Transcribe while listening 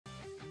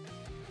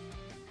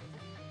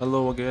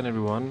Hello again,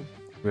 everyone.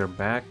 We're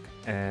back,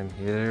 and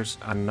here's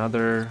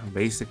another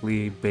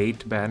basically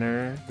bait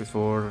banner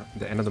before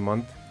the end of the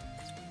month.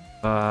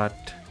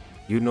 But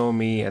you know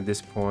me at this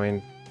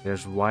point,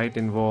 there's white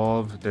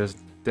involved, there's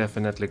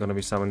definitely gonna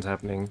be summons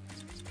happening.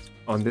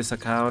 On this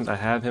account, I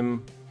have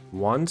him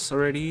once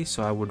already,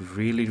 so I would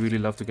really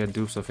love to get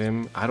dupes of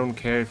him. I don't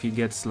care if he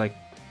gets like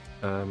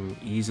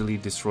easily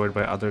destroyed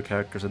by other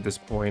characters at this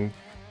point.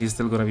 He's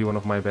still gonna be one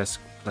of my best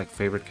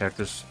favorite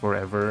characters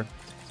forever.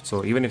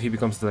 So even if he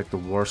becomes like the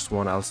worst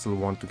one, I'll still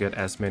want to get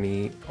as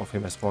many of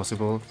him as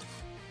possible.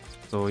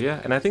 So yeah,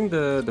 and I think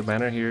the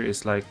banner here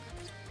is like,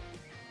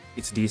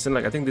 it's decent.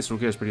 Like I think this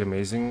rookie is pretty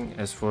amazing.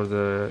 As for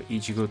the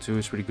Ichigo 2,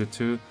 it's pretty good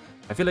too.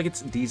 I feel like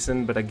it's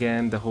decent, but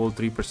again, the whole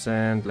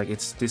 3%, like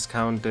it's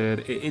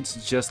discounted.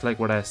 It's just like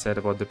what I said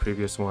about the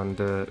previous one.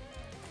 The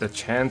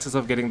chances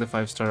of getting the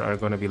 5-star are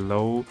gonna be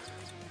low,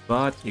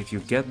 but if you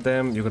get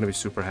them, you're gonna be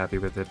super happy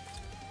with it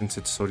since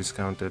it's so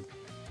discounted.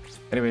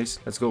 Anyways,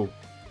 let's go.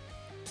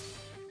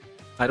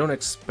 I don't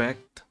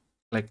expect,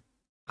 like,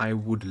 I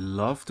would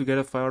love to get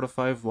a 5 out of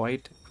 5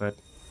 white, but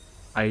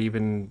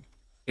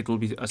it will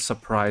be a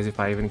surprise if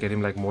I even get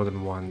him like more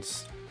than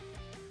once.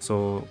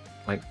 So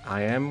like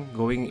I am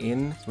going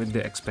in with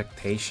the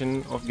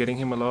expectation of getting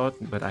him a lot,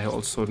 but I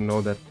also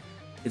know that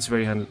it's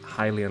very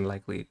highly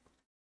unlikely.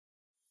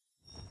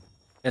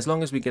 As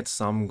long as we get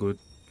some good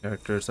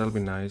characters, that'll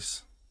be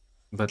nice.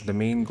 But the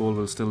main goal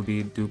will still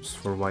be dupes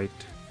for white.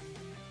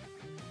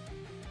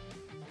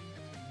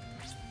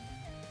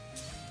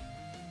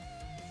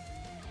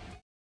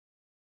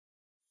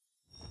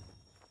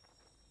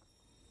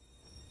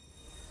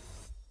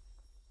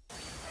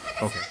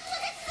 Okay.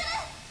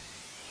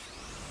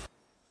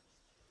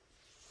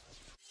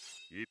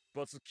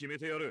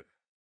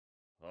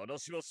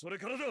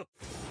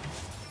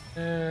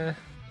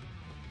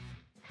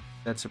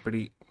 That's a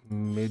pretty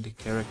mid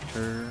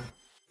character.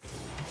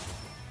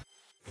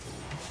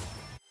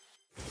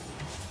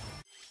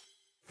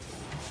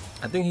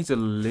 I think he's a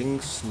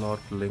link slot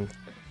link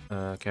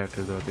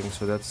character though, I think,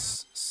 so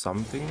that's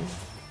something.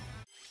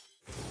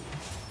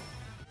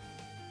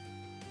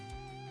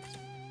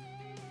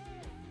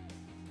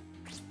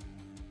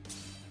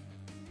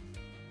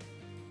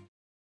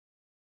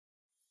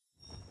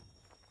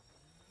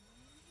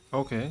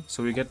 Okay,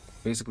 so we get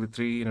basically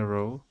 3 in a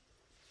row.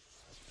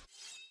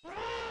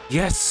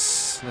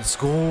 Yes! Let's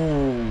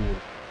go!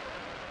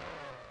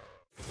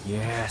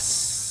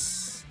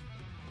 Yes!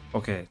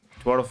 Okay,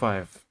 2 out of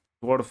 5.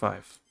 2 out of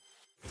 5.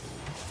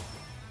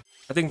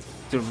 I think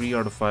 3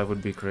 out of 5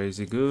 would be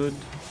crazy good.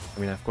 I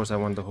mean, of course I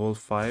want the whole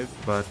 5,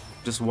 but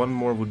just one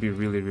more would be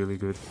really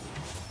good.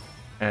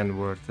 And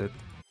worth it.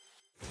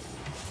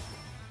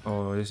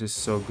 Oh, this is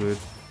so good.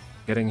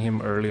 Getting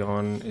him early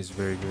on is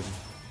very good.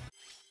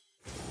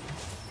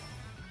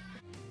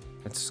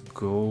 Let's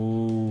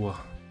go.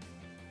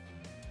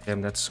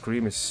 Damn, that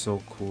scream is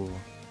so cool.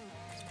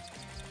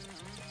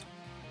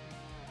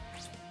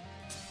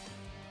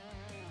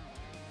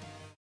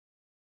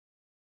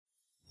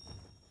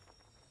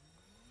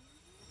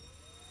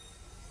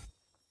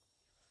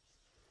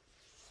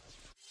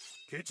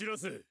 Okay,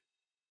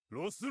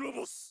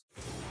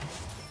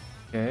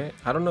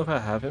 I don't know if I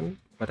have him,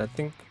 but I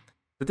think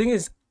the thing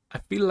is, I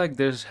feel like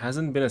there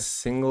hasn't been a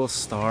single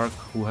Stark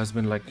who has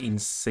been like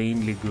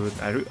insanely good.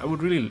 I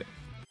would really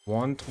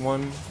want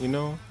one, you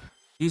know?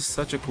 He's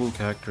such a cool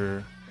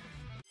character.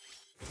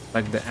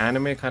 Like the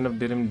anime kind of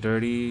did him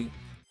dirty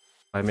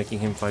by making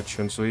him fight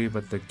Shunsui,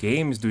 but the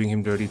game is doing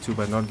him dirty too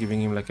by not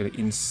giving him like an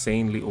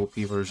insanely OP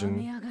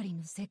version.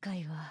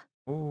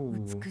 Oh,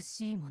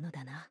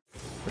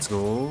 let's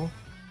go.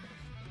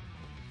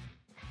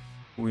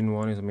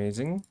 2-in-1 is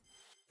amazing.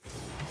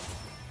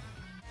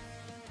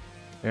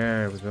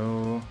 There we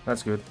go.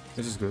 That's good.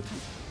 This is good.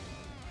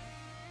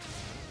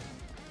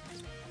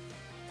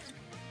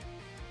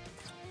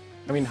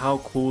 I mean, how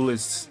cool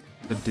is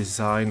the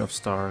design of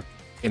Stark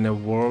in a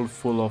world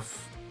full of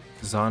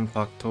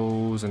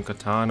Zanpakutos and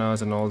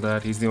katanas and all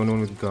that? He's the only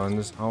one with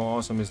guns. How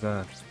awesome is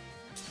that?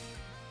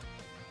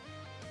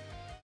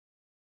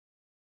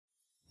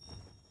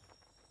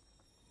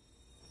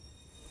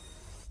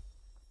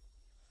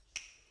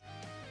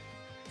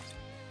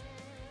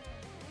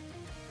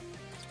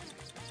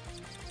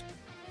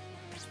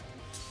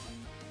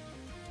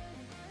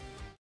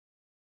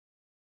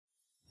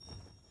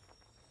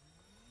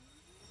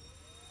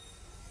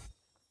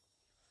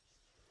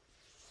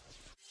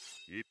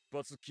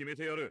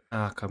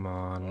 Ah, come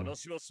on.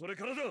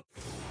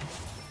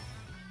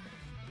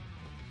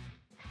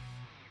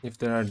 If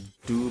there are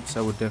dupes,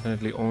 I would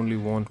definitely only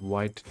want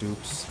white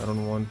dupes. I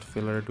don't want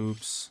filler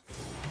dupes.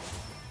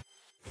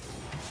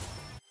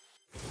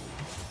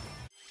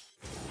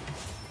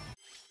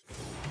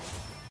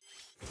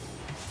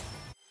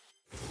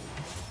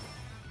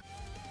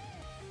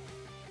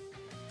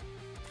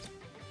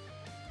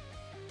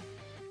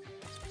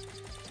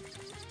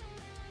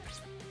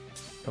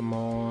 Come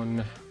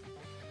on.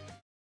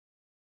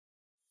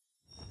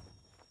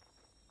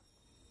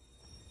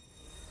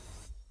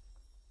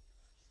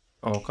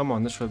 Oh, come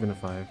on, this should have been a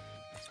 5.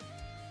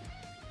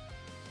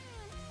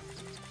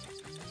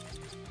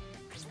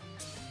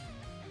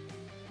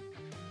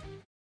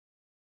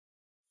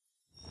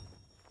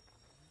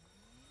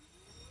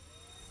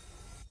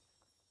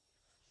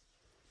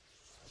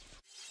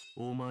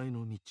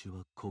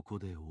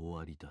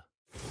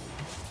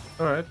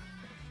 Alright.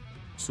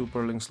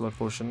 Super Link Slot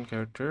Potion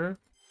character.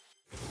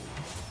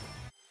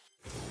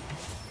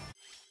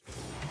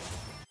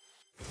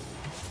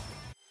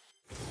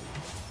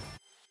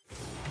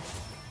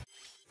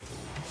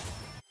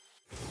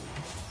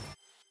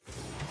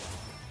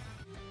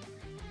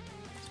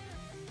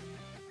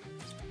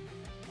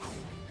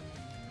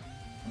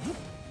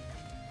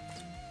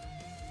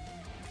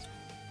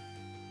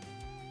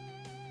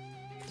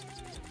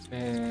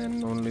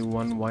 And only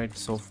one white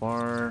so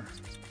far.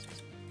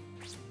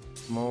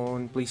 Come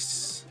on,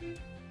 please.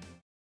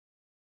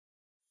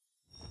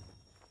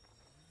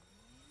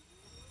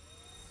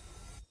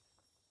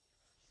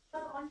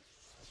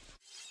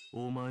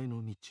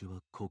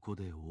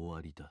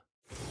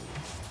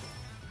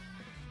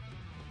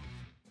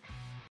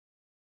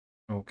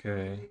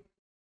 Okay.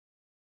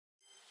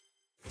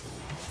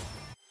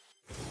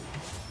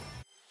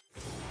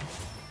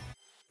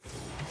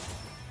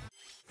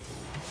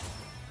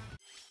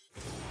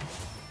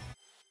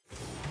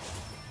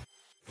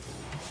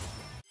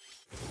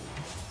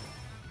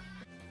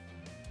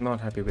 Not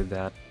happy with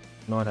that.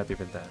 Not happy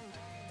with that.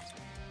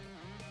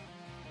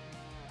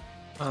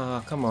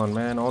 Come on,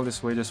 man. All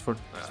this way just for...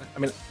 I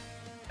mean,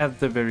 at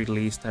the very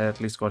least, I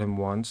at least got him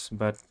once,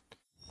 but...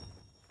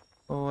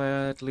 Oh,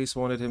 I at least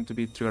wanted him to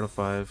be 3 out of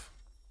 5.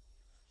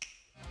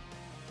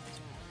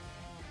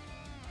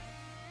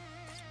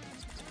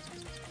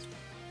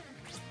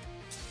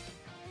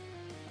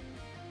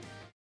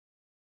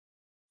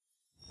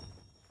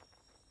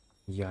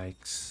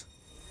 Yikes.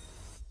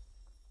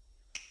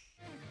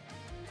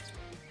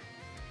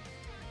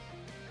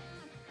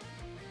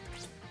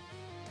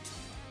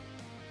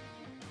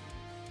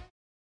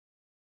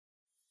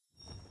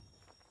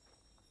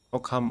 Oh,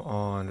 come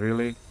on,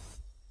 really?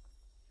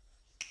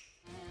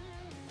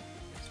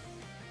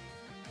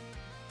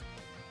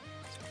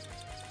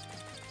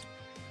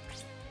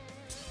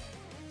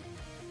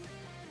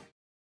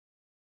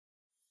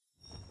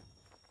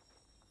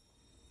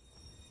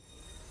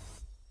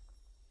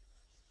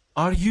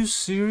 Are you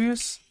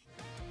serious?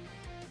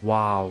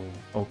 Wow,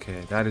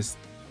 okay, that is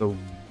the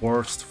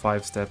worst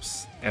 5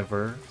 steps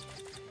ever.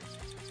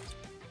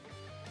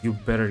 You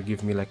better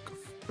give me like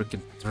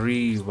freaking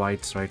 3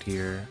 whites right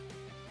here.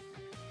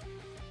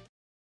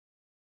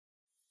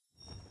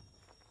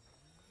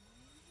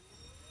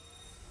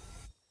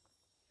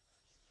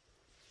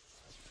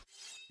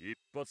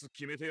 Okay.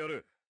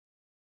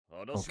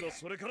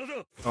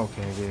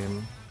 Okay,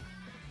 game.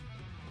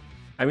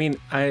 I mean,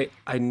 I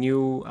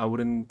knew I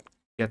wouldn't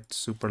get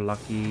super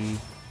lucky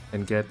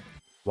and get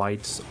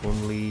whites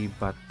only,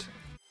 but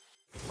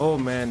oh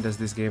man, does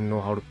this game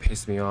know how to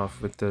piss me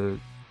off with the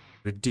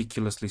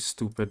ridiculously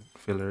stupid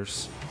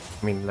fillers.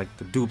 I mean, like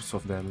the dupes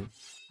of them.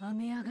 I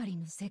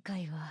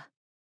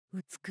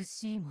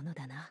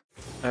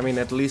mean,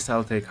 at least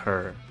I'll take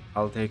her.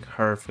 I'll take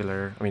her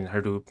filler. I mean,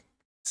 her dupe.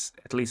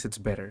 At least it's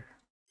better.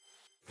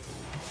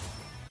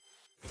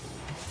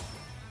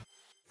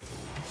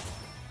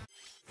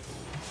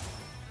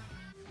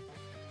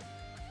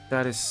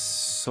 That is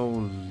so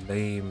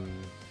lame.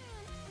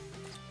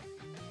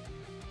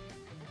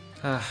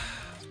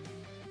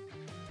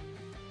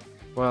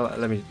 Well,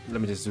 let me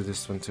just do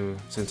this one too,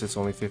 since it's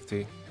only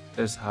 50.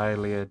 There's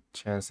highly a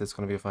chance it's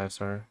gonna be a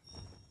 5-star.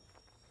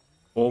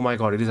 Oh my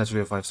god, it is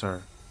actually a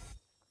 5-star.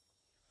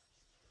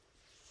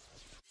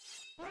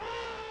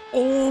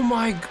 Oh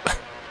my god.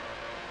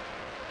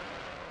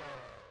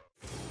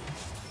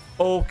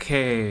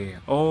 Okay,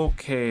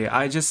 okay.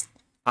 I just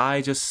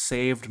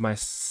saved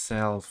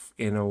myself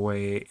in a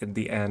way in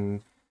the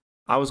end.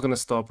 I was gonna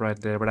stop right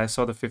there, but I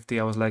saw the 50.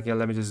 I was like, yeah,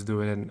 let me just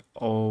do it. And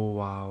oh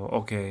wow,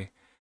 okay.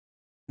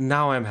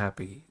 Now I'm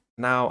happy.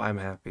 Now I'm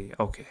happy.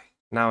 Okay,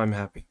 now I'm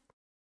happy.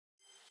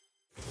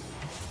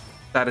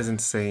 That is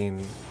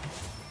insane.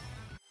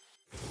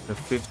 The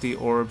 50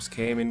 orbs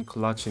came in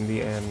clutch in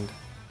the end.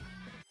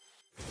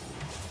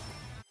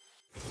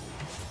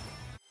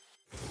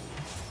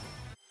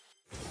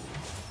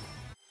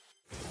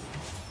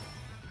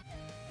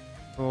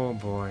 Oh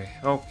boy.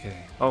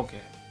 Okay,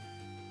 okay.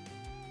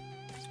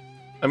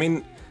 I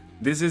mean,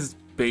 this is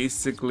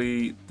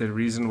basically the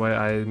reason why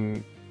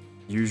I'm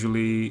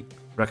usually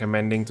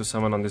recommending to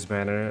someone on this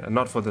banner,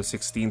 not for the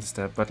 16th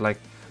step, but like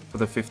for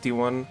the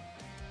 51.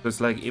 So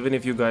it's like, even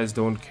if you guys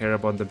don't care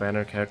about the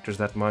banner characters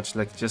that much,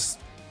 like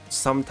just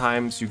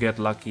sometimes you get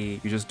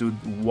lucky, you just do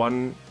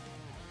one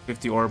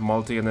 50 orb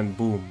multi and then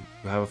boom,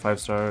 you have a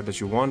 5-star that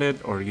you wanted,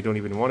 or you don't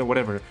even want it,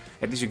 whatever,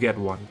 at least you get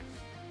one.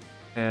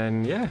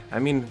 And yeah, I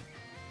mean,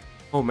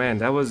 oh man,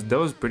 that was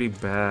pretty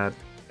bad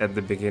at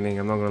the beginning,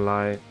 I'm not gonna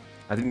lie.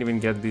 I didn't even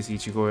get this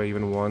Ichigo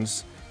even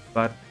once,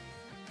 but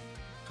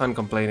can't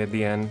complain at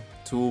the end.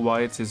 2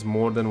 whites is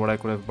more than what I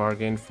could have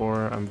bargained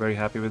for. I'm very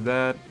happy with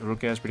that.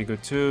 Rukia is pretty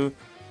good too.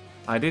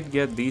 I did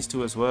get these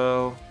 2 as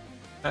well.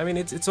 I mean,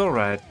 it's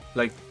alright.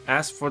 Like,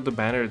 as for the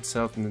banner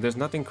itself, there's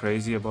nothing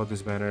crazy about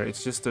this banner.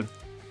 It's just a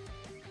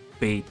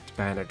bait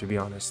banner, to be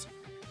honest.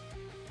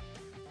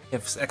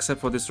 Except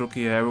for this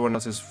Rukia, everyone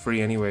else is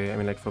free anyway. I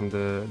mean, like from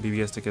the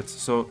BBS tickets.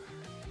 So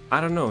I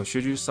don't know,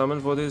 should you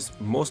summon for this?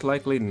 Most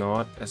likely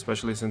not,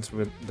 especially since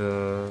with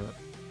the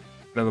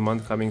another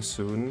month coming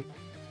soon.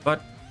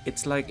 But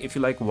it's like, if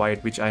you like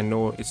white, which I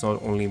know it's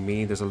not only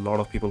me, there's a lot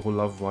of people who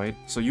love white,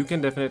 so you can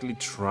definitely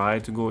try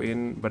to go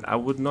in, but I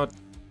would not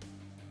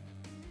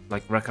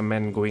like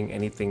recommend going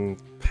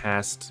anything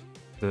past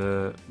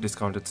the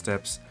discounted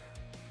steps.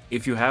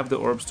 If you have the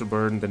orbs to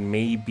burn, then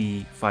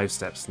maybe 5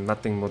 steps,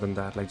 nothing more than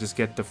that. Like, just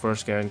get the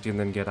first guarantee and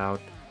then get out.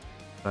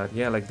 But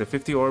yeah, like the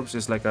 50 orbs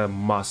is like a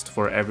must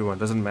for everyone.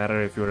 Doesn't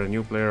matter if you're a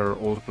new player or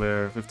old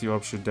player, 50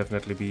 orbs should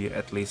definitely be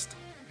at least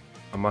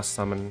a must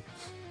summon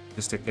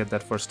just to get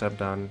that first step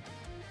done.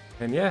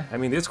 And yeah, I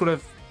mean, I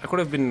could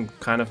have been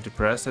kind of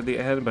depressed at the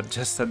end, but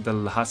just at the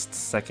last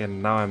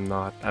second, now I'm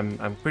not.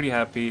 I'm pretty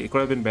happy. It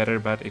could have been better,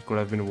 but it could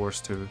have been worse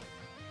too.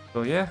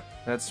 So yeah,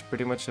 that's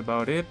pretty much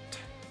about it.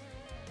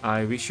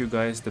 I wish you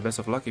guys the best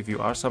of luck if you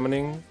are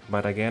summoning,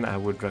 but again, I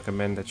would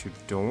recommend that you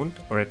don't,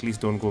 or at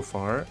least don't go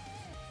far.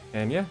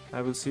 And yeah,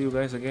 I will see you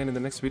guys again in the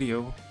next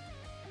video.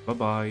 Bye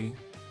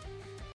bye.